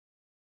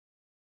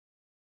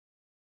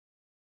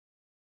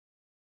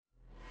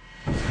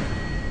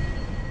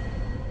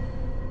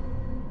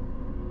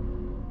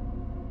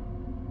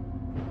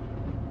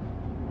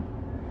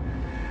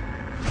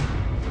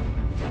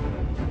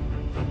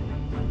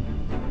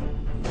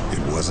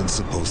wasn't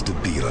supposed to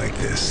be like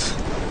this.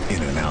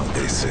 In and out,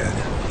 they said.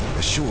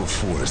 A show of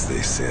force,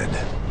 they said.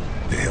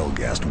 The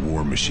Hellgast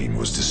war machine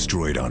was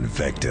destroyed on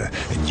Vecta,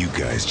 and you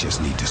guys just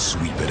need to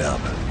sweep it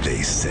up,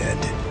 they said.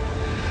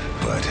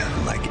 But,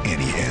 like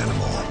any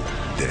animal,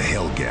 the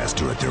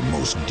Hellgast are at their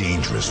most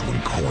dangerous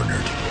when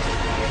cornered.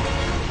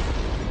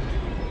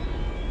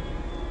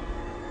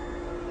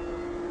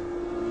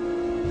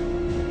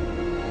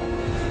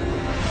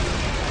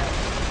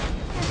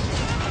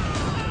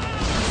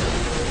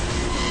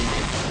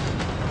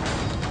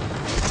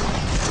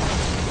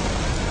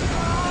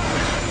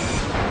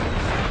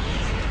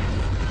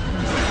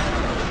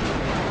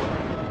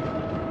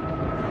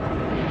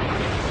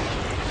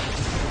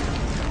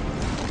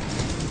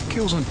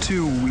 Killzone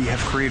 2, we have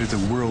created a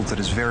world that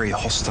is very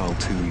hostile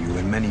to you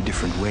in many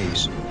different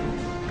ways.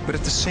 But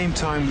at the same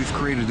time, we've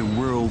created a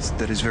world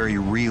that is very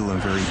real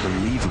and very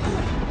believable.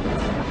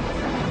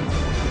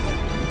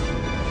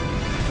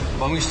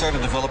 When we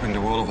started developing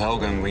the world of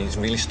Helgen, we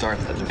really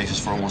started at the basis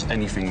for almost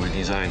anything we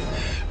design.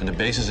 And the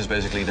basis is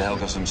basically the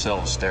Helgas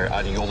themselves, their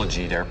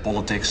ideology, their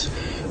politics.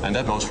 And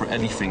that goes for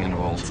anything in the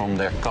world, from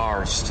their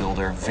cars till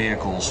their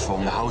vehicles,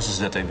 from the houses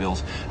that they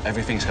build.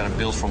 Everything's kind of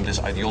built from this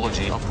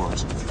ideology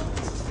upwards.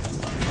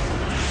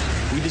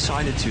 We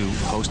decided to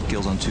host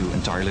Killzone 2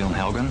 entirely on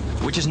Helgen,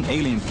 which is an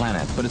alien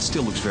planet, but it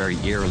still looks very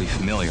eerily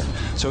familiar.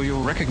 So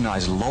you'll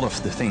recognize a lot of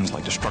the things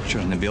like the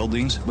structures and the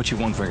buildings, but you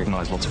won't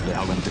recognize lots of the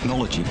Helgen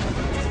technology.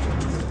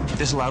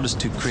 This allowed us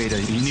to create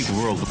a unique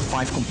world with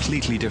 5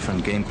 completely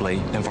different gameplay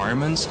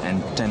environments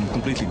and 10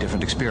 completely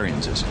different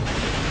experiences.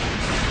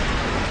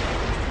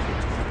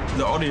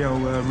 The audio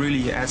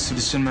really adds to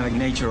the cinematic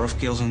nature of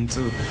Killzone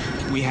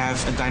 2. We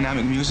have a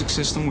dynamic music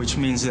system, which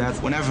means that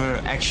whenever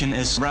action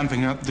is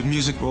ramping up, the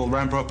music will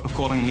ramp up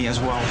accordingly as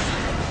well.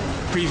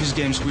 Previous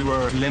games we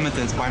were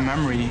limited by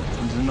memory,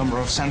 the number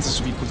of sentences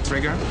we could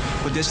trigger,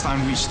 but this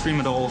time we stream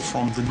it all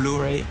from the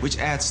Blu-ray, which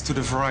adds to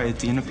the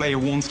variety, and the player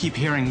won't keep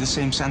hearing the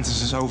same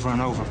sentences over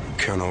and over.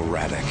 Colonel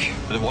Radek.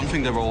 The one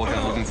thing that we're all kind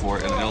of looking for,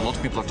 and a lot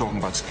of people are talking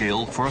about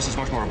scale, for us it's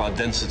much more about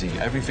density.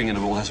 Everything in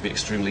the world has to be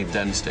extremely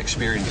dense, the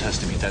experience has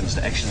to be dense,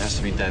 the action has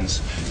to be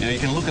dense. You know, you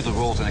can look at the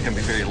world and it can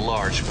be very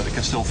large, but it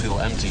can still feel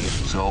empty.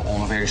 So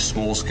on a very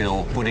small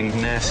scale, putting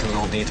nasty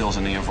little details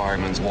in the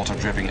environment, water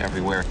dripping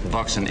everywhere,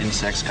 bugs and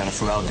insects kind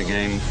of throughout the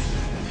game.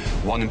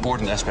 One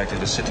important aspect is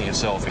the city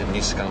itself. It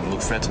needs to kind of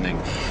look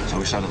threatening. So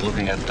we started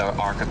looking at their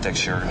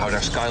architecture, how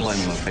their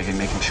skyline looked,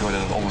 making sure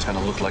that it almost kind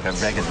of looked like a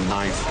ragged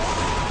knife.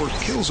 For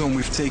Killzone,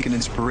 we've taken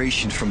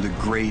inspiration from the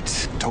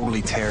great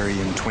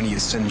totalitarian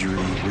 20th century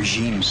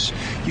regimes.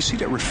 You see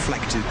that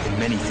reflected in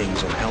many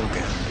things on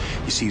Helgen.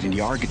 You see it in the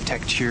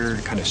architecture,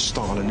 kind of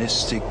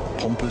Stalinistic,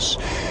 pompous.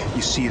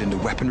 You see it in the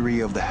weaponry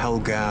of the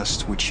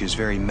Hellgast, which is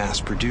very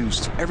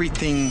mass-produced.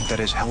 Everything that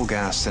is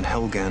Hellgast and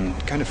Helgen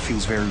kind of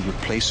feels very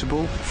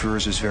replaceable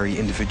versus very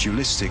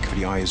individualistic for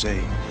the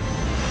ISA.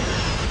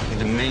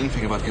 The main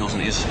thing about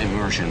Killzone is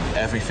immersion.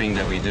 Everything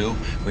that we do,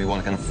 we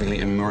want to kind of really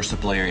immerse the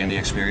player in the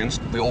experience.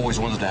 We always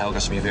wanted the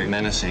Helgas to be very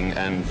menacing,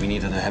 and we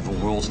needed to have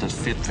a world that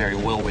fit very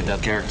well with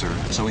that character.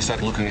 So we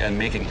started looking at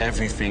making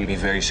everything be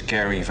very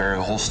scary,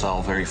 very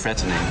hostile, very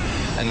threatening.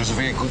 And there's a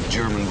very good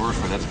German word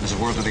for that. There's a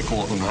word that they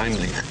call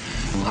unheimlich.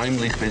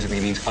 Unheimlich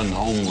basically means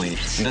unhomely.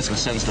 And that's the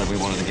sense that we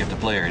wanted to give the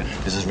player.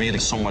 This is really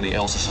somebody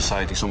else's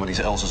society,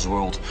 somebody else's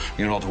world.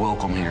 You're not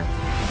welcome here.